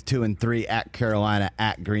games in week 2 and 3 at Carolina,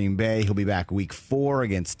 at Green Bay. He'll be back week 4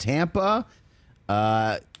 against Tampa.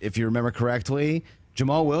 If you remember correctly,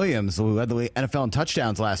 Jamal Williams, who led the NFL in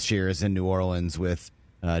touchdowns last year, is in New Orleans with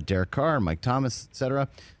Derek Carr, Mike Thomas, etc.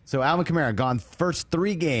 So Alvin Kamara gone first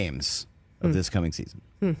 3 games of this coming season.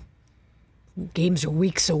 Games are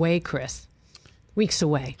weeks away, Chris. Weeks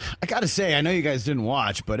away. I got to say, I know you guys didn't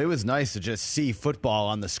watch, but it was nice to just see football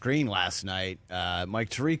on the screen last night. Mike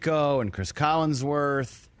Tirico and Chris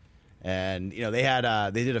Collinsworth. And, you know,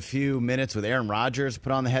 they did a few minutes with Aaron Rodgers,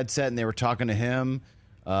 put on the headset, and they were talking to him.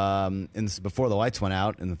 Before the lights went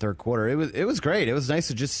out in the third quarter. It was great. It was nice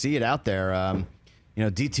to just see it out there.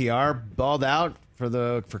 DTR balled out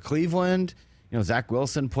for Cleveland. Zach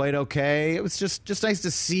Wilson played okay. It was just nice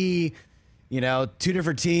to see, 2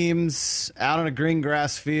 different teams out on a green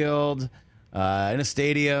grass field, in a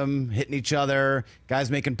stadium, hitting each other,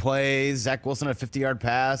 guys making plays. Zach Wilson had a 50-yard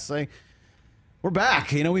pass. We're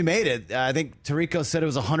back. We made it. I think Tirico said it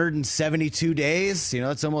was 172 days.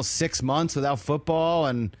 That's almost 6 months without football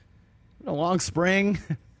and a long spring.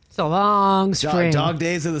 It's a long spring. Dog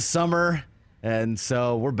days of the summer. And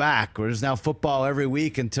so we're back. There's now football every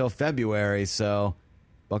week until February. So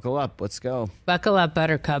buckle up. Let's go. Buckle up,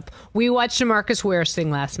 Buttercup. We watched DeMarcus Ware sing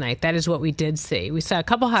last night. That is what we did see. We saw a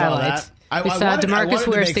couple highlights. We saw DeMarcus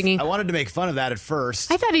Ware singing. I wanted to make fun of that at first.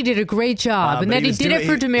 I thought he did a great job, and then he did it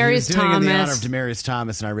for Demaryius Thomas. He was doing it in the honor of Demaryius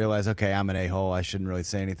Thomas, and I realized, okay, I'm an a-hole. I shouldn't really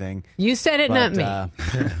say anything. You said it, not me.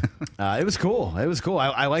 It was cool. It was cool.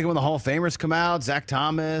 I like it when the Hall of Famers come out. Zach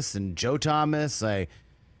Thomas and Joe Thomas.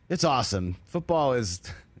 It's awesome. Football is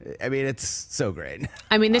I mean, it's so great.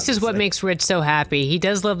 I mean, this is what makes Rich so happy. He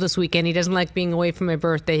does love this weekend. He doesn't like being away from my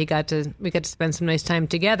birthday. We got to spend some nice time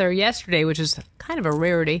together yesterday, which is kind of a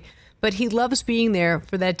rarity. But he loves being there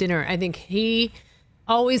for that dinner. I think he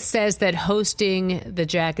always says that hosting the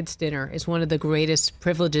Jackets dinner is one of the greatest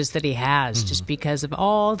privileges that he has, just because of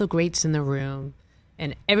all the greats in the room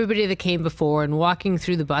and everybody that came before. And walking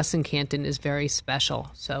through the bus in Canton is very special.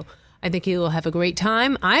 So I think he will have a great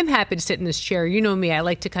time. I'm happy to sit in this chair. You know me. I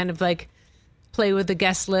like to kind of like play with the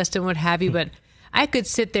guest list and what have you. But I could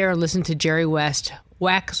sit there and listen to Jerry West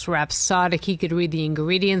wax rhapsodic. He could read the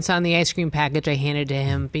ingredients on the ice cream package I handed to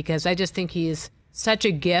him, because I just think he is such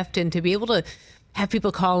a gift. And to be able to have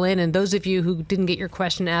people call in, and those of you who didn't get your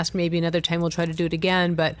question asked, maybe another time we'll try to do it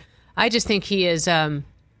again. But I just think he is a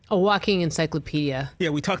walking encyclopedia. Yeah,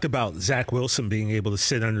 we talked about Zach Wilson being able to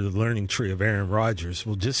sit under the learning tree of Aaron Rodgers.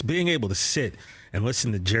 Well, just being able to sit and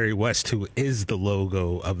listen to Jerry West, who is the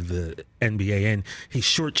logo of the NBA, and he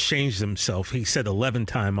shortchanged himself. He said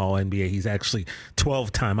 11-time All-NBA. He's actually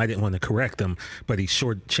 12-time. I didn't want to correct him, but he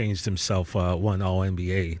shortchanged himself one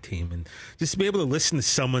All-NBA team. And just to be able to listen to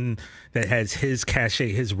someone that has his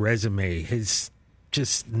cachet, his resume, his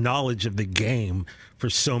just knowledge of the game for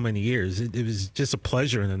so many years, it was just a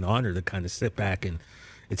pleasure and an honor to kind of sit back, and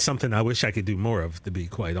it's something I wish I could do more of, to be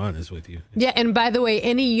quite honest with you. Yeah, and by the way,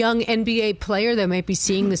 any young NBA player that might be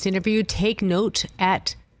seeing this interview, take note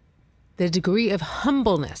at the degree of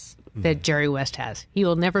humbleness that Jerry West has. He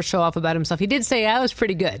will never show off about himself. He did say, I was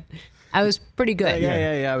pretty good. I was pretty good.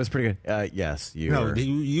 Yeah, I was pretty good. Yes, you were.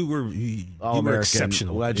 You were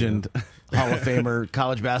exceptional. Legend, Hall of Famer,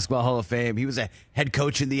 College Basketball Hall of Fame. He was a head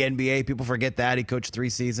coach in the NBA. People forget that. He coached 3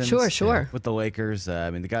 seasons. Sure. With the Lakers.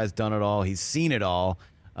 I mean, the guy's done it all. He's seen it all.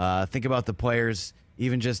 Think about the players,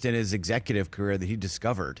 even just in his executive career, that he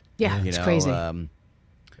discovered. Yeah, it's crazy.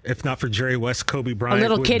 If not for Jerry West, Kobe Bryant a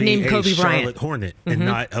little would kid be named a Kobe Charlotte Bryant. Hornet and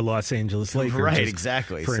not a Los Angeles Laker. Right,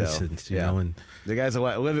 exactly. For instance, you know, and the guy's a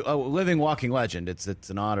living, walking legend. It's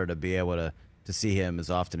an honor to be able to see him as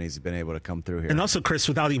often as he's been able to come through here. And also, Chris,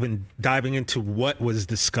 without even diving into what was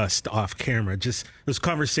discussed off camera, just those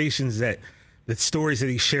conversations the stories that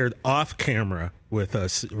he shared off camera with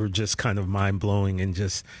us were just kind of mind blowing, and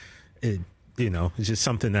just it's just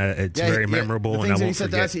something that it's very memorable, and I won't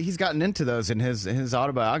forget. He's gotten into those in his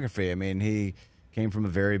autobiography. I mean, he came from a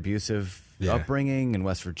very abusive upbringing in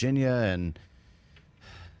West Virginia, and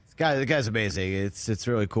the guy's amazing. It's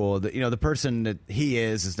really cool. The person that he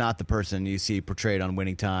is not the person you see portrayed on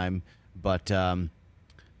Winning Time, but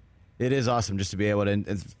it is awesome just to be able to. And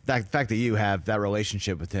the fact that you have that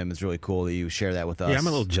relationship with him is really cool. That you share that with us. Yeah, I'm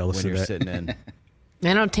a little jealous when of you're that. sitting in.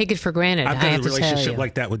 I don't take it for granted. I've I got have a to tell relationship you.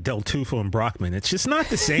 like that with Del Tufo and Brockman. It's just not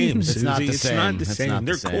the same, Susie. It's not the same.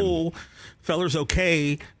 They're cool. Feller's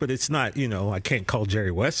okay, but it's not, I can't call Jerry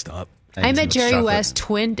West up. I met Jerry West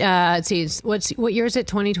what year is it?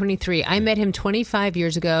 2023. I met him 25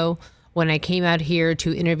 years ago when I came out here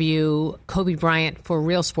to interview Kobe Bryant for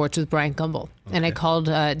Real Sports with Bryant Gumbel. Okay. And I called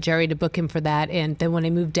Jerry to book him for that. And then when I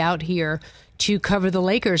moved out here to cover the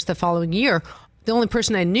Lakers the following year, the only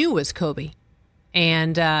person I knew was Kobe.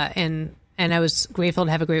 And I was grateful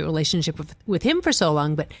to have a great relationship with him for so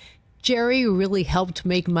long. But Jerry really helped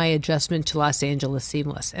make my adjustment to Los Angeles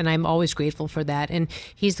seamless. And I'm always grateful for that. And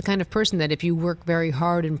he's the kind of person that if you work very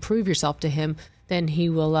hard and prove yourself to him, then he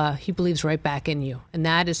believes right back in you. And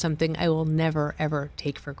that is something I will never, ever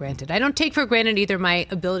take for granted. I don't take for granted either my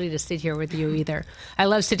ability to sit here with you either. I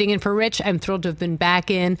love sitting in for Rich. I'm thrilled to have been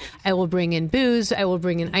back in. I will bring in booze. I will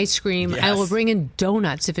bring in ice cream. Yes. I will bring in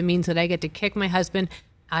donuts if it means that I get to kick my husband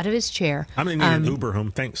out of his chair. I'm going to need an Uber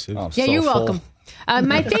home. Thanks, Sue. Yeah, you're welcome.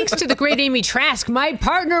 My thanks to the great Amy Trask, my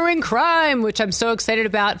partner in crime, which I'm so excited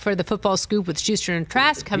about for the Football Scoop with Schuster and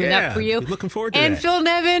Trask coming up for you. Looking forward to and that. Phil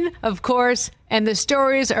Nevin, of course. And the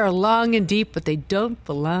stories are long and deep, but they don't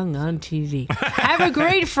belong on TV. Have a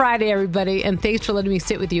great Friday, everybody. And thanks for letting me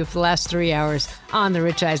sit with you for the last 3 hours on The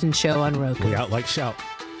Rich Eisen Show on Roku. We out like shout.